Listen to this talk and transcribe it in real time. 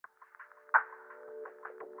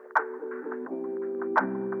Hello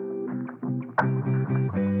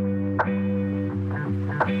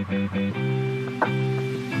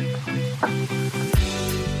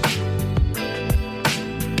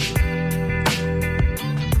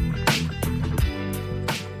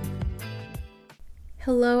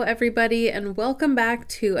everybody, and welcome back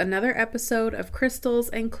to another episode of Crystals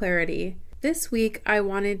and Clarity. This week I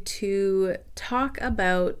wanted to talk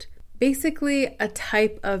about basically a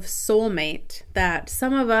type of soulmate that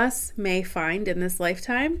some of us may find in this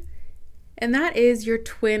lifetime, and that is your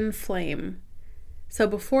twin flame. So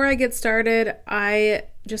before I get started, I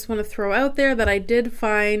just want to throw out there that I did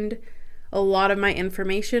find a lot of my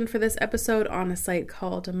information for this episode on a site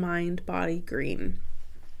called Mind Body Green.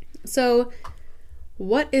 So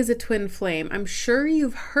what is a twin flame? I'm sure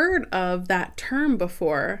you've heard of that term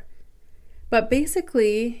before, but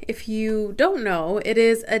basically, if you don't know, it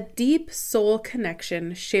is a deep soul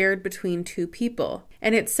connection shared between two people.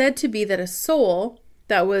 And it's said to be that a soul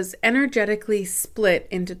that was energetically split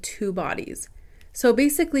into two bodies. So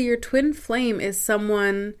basically, your twin flame is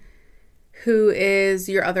someone who is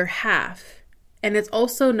your other half, and it's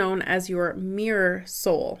also known as your mirror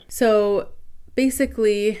soul. So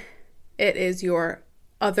basically, it is your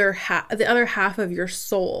the other half of your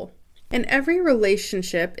soul. And every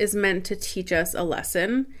relationship is meant to teach us a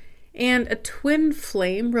lesson, and a twin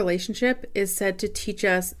flame relationship is said to teach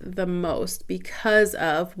us the most because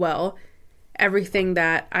of, well, everything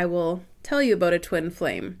that I will tell you about a twin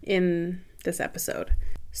flame in this episode.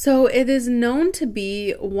 So it is known to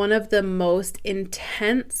be one of the most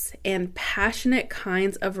intense and passionate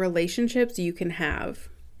kinds of relationships you can have.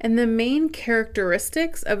 And the main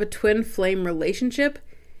characteristics of a twin flame relationship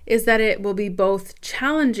is that it will be both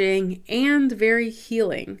challenging and very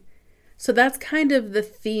healing. So that's kind of the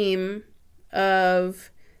theme of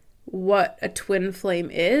what a twin flame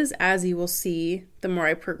is, as you will see the more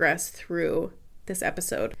I progress through this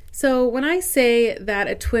episode. So when I say that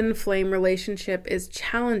a twin flame relationship is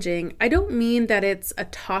challenging, I don't mean that it's a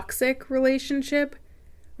toxic relationship.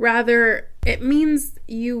 Rather, it means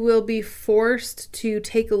you will be forced to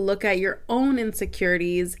take a look at your own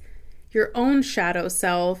insecurities, your own shadow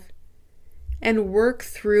self, and work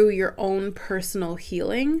through your own personal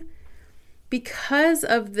healing. Because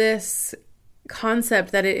of this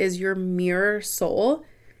concept that it is your mirror soul,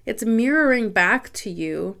 it's mirroring back to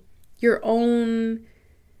you your own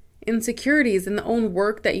insecurities and the own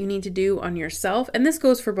work that you need to do on yourself. And this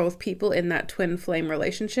goes for both people in that twin flame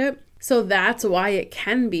relationship. So that's why it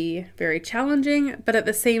can be very challenging, but at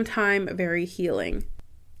the same time, very healing.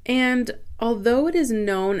 And although it is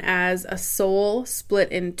known as a soul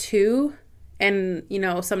split in two, and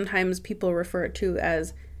sometimes people refer to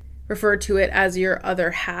it as your other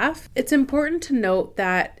half, it's important to note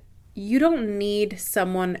that you don't need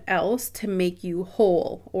someone else to make you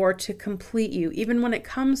whole or to complete you, even when it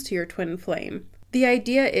comes to your twin flame. The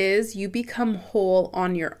idea is you become whole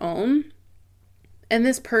on your own, and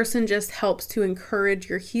this person just helps to encourage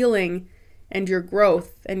your healing and your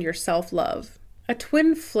growth and your self-love. A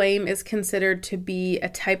twin flame is considered to be a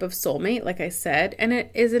type of soulmate, like I said, and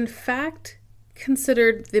it is in fact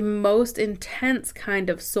considered the most intense kind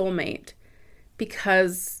of soulmate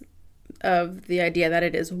because of the idea that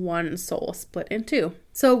it is one soul split in two.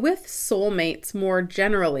 So with soulmates more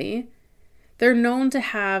generally, they're known to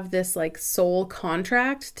have this soul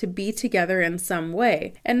contract to be together in some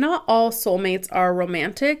way. And not all soulmates are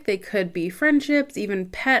romantic. They could be friendships, even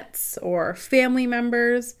pets or family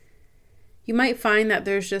members. You might find that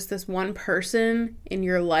there's just this one person in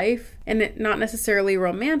your life, and it not necessarily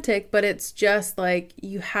romantic, but it's just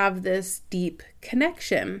you have this deep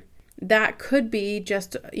connection. That could be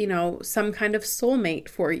just, some kind of soulmate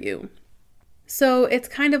for you. So it's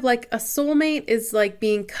kind of like a soulmate is like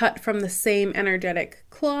being cut from the same energetic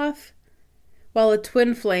cloth, while a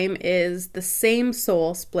twin flame is the same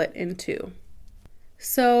soul split in two.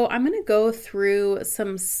 So I'm going to go through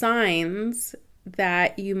some signs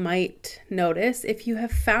that you might notice if you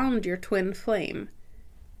have found your twin flame.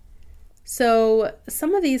 So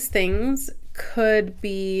some of these things could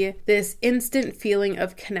be this instant feeling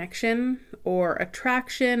of connection or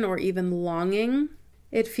attraction or even longing.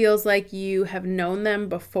 It feels like you have known them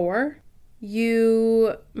before.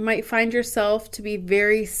 You might find yourself to be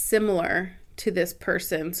very similar to this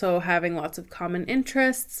person, so having lots of common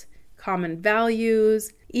interests, common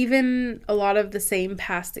values, even a lot of the same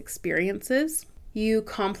past experiences. You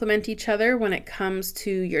complement each other when it comes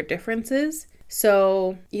to your differences.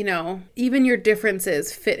 So, even your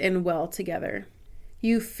differences fit in well together.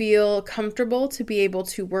 You feel comfortable to be able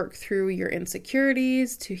to work through your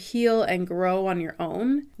insecurities, to heal and grow on your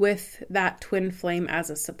own with that twin flame as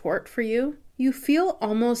a support for you. you feel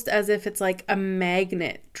almost as if it's like a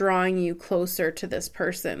magnet drawing you closer to this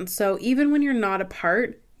person. So even when you're not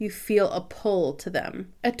apart, you feel a pull to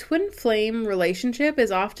them. A twin flame relationship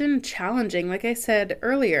is often challenging, like I said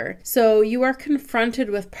earlier. So you are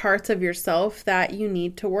confronted with parts of yourself that you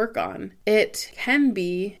need to work on. It can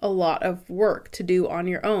be a lot of work to do on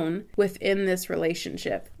your own within this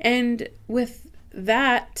relationship. And with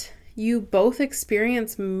that, you both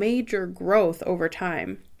experience major growth over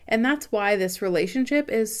time. And that's why this relationship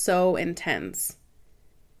is so intense.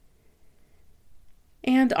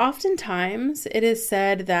 And oftentimes it is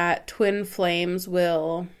said that twin flames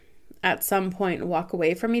will at some point walk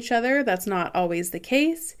away from each other. That's not always the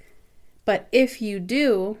case. But if you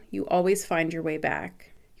do, you always find your way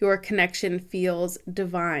back. Your connection feels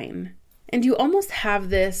divine. And you almost have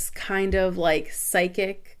this kind of like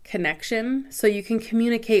psychic connection. So you can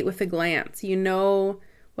communicate with a glance. You know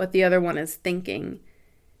what the other one is thinking.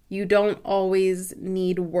 You don't always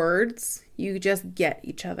need words. You just get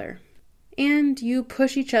each other. And you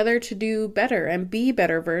push each other to do better and be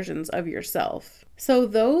better versions of yourself. So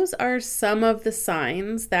those are some of the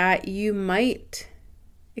signs that you might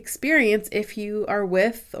experience if you are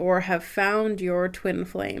with or have found your twin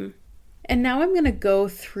flame. And now I'm going to go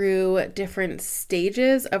through different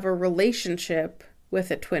stages of a relationship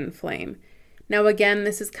with a twin flame. Now again,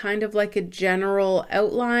 this is kind of like a general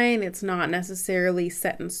outline. It's not necessarily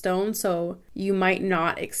set in stone, so you might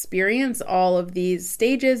not experience all of these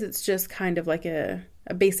stages. It's just kind of like a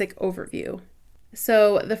basic overview.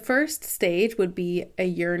 So the first stage would be a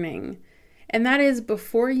yearning. And that is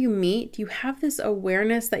before you meet, you have this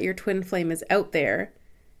awareness that your twin flame is out there.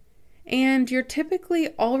 And you're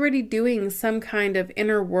typically already doing some kind of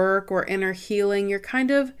inner work or inner healing. You're kind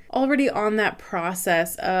of already on that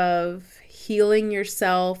process of healing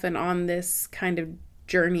yourself and on this kind of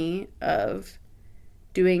journey of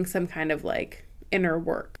doing some kind of like inner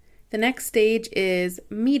work. The next stage is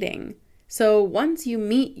meeting. So once you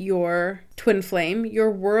meet your twin flame, your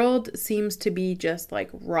world seems to be just like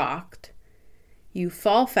rocked. You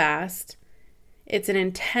fall fast. It's an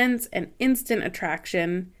intense and instant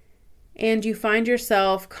attraction. And you find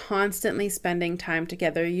yourself constantly spending time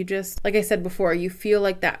together. You just, like I said before, you feel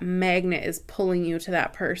like that magnet is pulling you to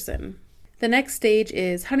that person. The next stage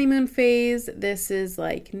is honeymoon phase. This is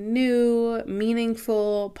like new,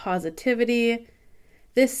 meaningful positivity.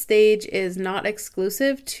 This stage is not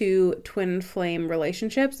exclusive to twin flame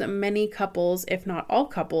relationships. Many couples, if not all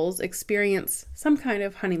couples, experience some kind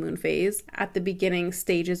of honeymoon phase at the beginning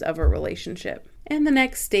stages of a relationship. And the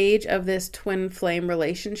next stage of this twin flame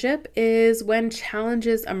relationship is when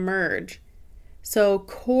challenges emerge. So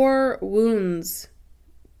core wounds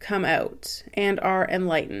come out and are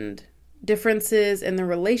enlightened. Differences in the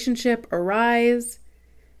relationship arise.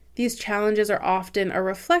 These challenges are often a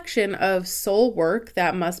reflection of soul work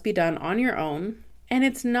that must be done on your own. And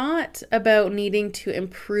it's not about needing to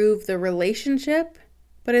improve the relationship,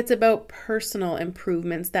 but it's about personal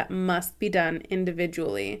improvements that must be done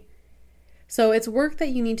individually. So it's work that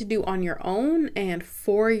you need to do on your own and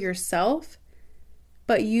for yourself,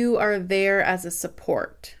 but you are there as a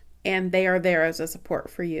support, and they are there as a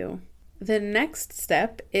support for you. The next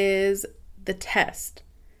step is the test.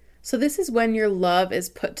 So this is when your love is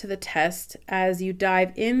put to the test as you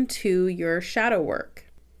dive into your shadow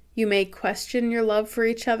work. You may question your love for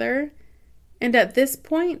each other, and at this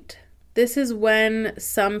point, this is when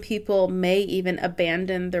some people may even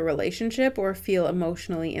abandon the relationship or feel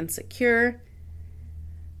emotionally insecure.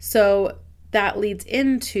 So that leads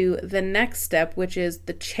into the next step, which is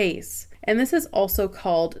the chase. And this is also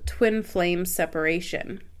called twin flame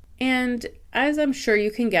separation. And as I'm sure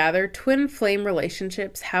you can gather, twin flame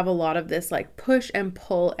relationships have a lot of this like push and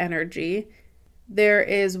pull energy. There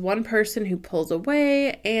is one person who pulls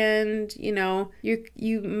away and,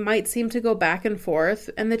 you might seem to go back and forth,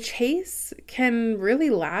 and the chase can really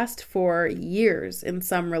last for years in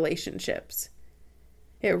some relationships.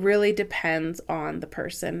 It really depends on the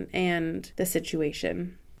person and the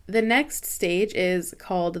situation. The next stage is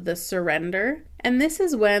called the surrender, and this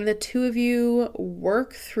is when the two of you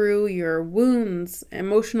work through your wounds,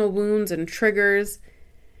 emotional wounds and triggers.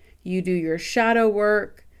 You do your shadow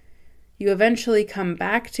work. You eventually come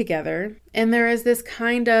back together, and there is this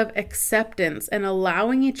kind of acceptance and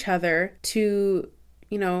allowing each other to,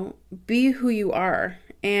 be who you are,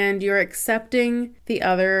 and you're accepting the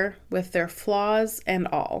other with their flaws and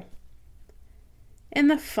all. And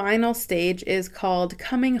the final stage is called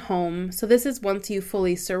coming home. So this is once you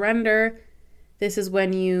fully surrender. This is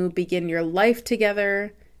when you begin your life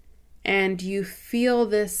together. and you feel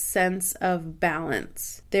this sense of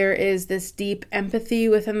balance. There is this deep empathy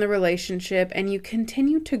within the relationship, and you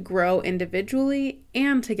continue to grow individually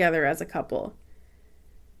and together as a couple.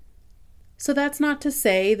 So that's not to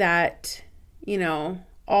say that,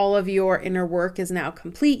 all of your inner work is now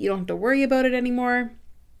complete. You don't have to worry about it anymore.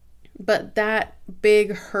 But that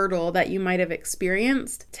big hurdle that you might have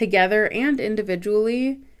experienced together and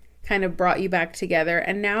individually kind of brought you back together.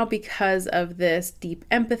 And now, because of this deep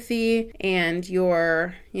empathy and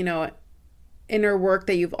your, inner work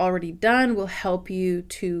that you've already done, will help you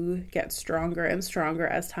to get stronger and stronger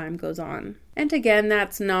as time goes on. And again,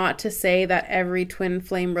 that's not to say that every twin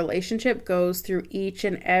flame relationship goes through each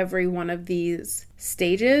and every one of these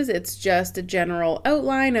stages. It's just a general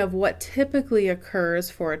outline of what typically occurs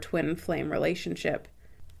for a twin flame relationship.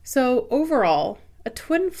 So overall, a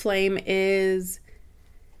twin flame is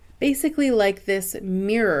basically like this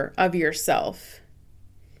mirror of yourself.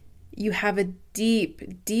 You have a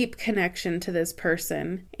deep, deep connection to this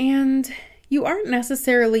person, and you aren't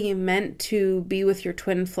necessarily meant to be with your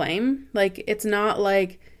twin flame. Like, it's not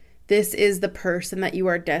like this is the person that you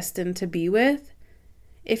are destined to be with.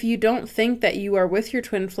 If you don't think that you are with your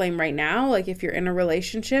twin flame right now, like if you're in a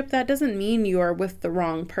relationship, that doesn't mean you are with the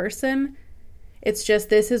wrong person. It's just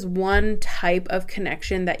this is one type of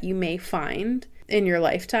connection that you may find in your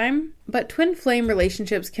lifetime. But twin flame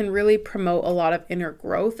relationships can really promote a lot of inner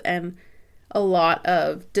growth and a lot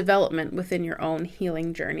of development within your own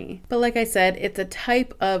healing journey. But like I said, it's a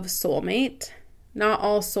type of soulmate. Not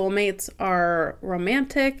all soulmates are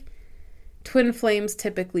romantic. Twin flames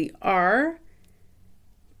typically are.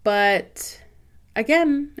 But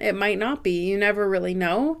again, it might not be. You never really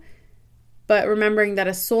know. But remembering that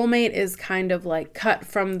a soulmate is kind of like cut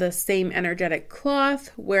from the same energetic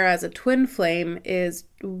cloth, whereas a twin flame is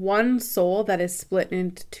one soul that is split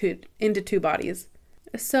into two bodies.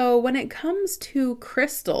 So when it comes to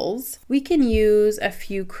crystals, we can use a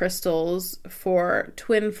few crystals for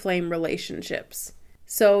twin flame relationships.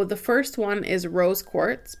 So the first one is rose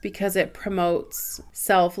quartz because it promotes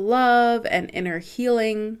self-love and inner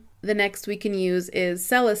healing. The next we can use is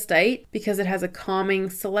celestite because it has a calming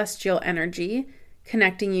celestial energy,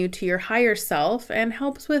 connecting you to your higher self and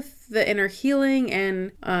helps with the inner healing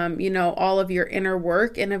and, all of your inner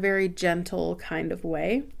work in a very gentle kind of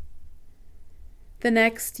way. The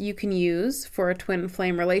next you can use for a twin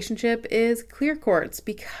flame relationship is clear quartz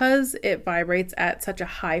because it vibrates at such a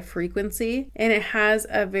high frequency and it has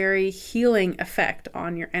a very healing effect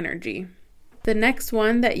on your energy. The next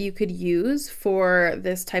one that you could use for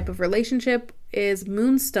this type of relationship is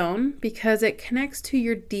moonstone because it connects to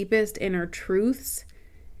your deepest inner truths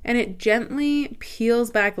and it gently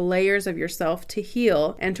peels back layers of yourself to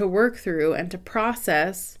heal and to work through and to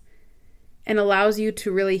process and allows you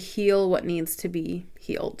to really heal what needs to be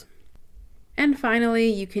healed. And finally,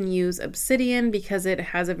 you can use obsidian because it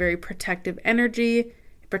has a very protective energy.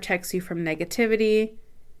 It protects you from negativity.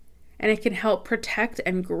 And it can help protect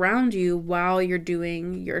and ground you while you're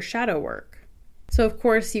doing your shadow work. So of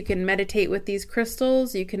course you can meditate with these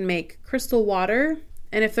crystals. You can make crystal water.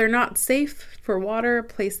 And if they're not safe for water,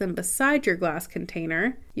 place them beside your glass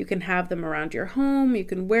container. You can have them around your home. You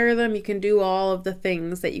can wear them. You can do all of the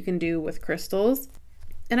things that you can do with crystals.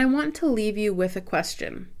 And I want to leave you with a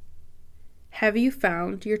question. Have you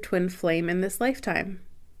found your twin flame in this lifetime?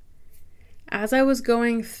 As I was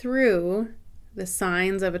going through the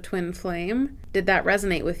signs of a twin flame, did that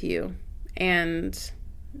resonate with you? And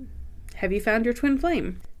have you found your twin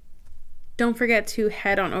flame? Don't forget to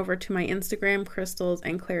head on over to my Instagram, Crystals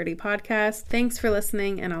and Clarity Podcast. Thanks for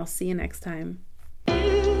listening, and I'll see you next time.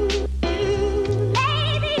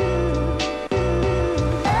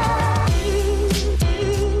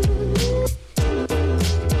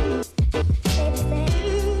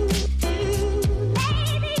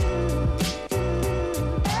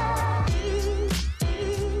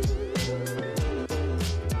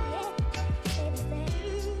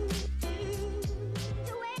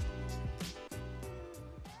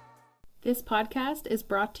 This podcast is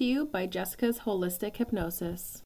brought to you by Jessica's Holistic Hypnosis.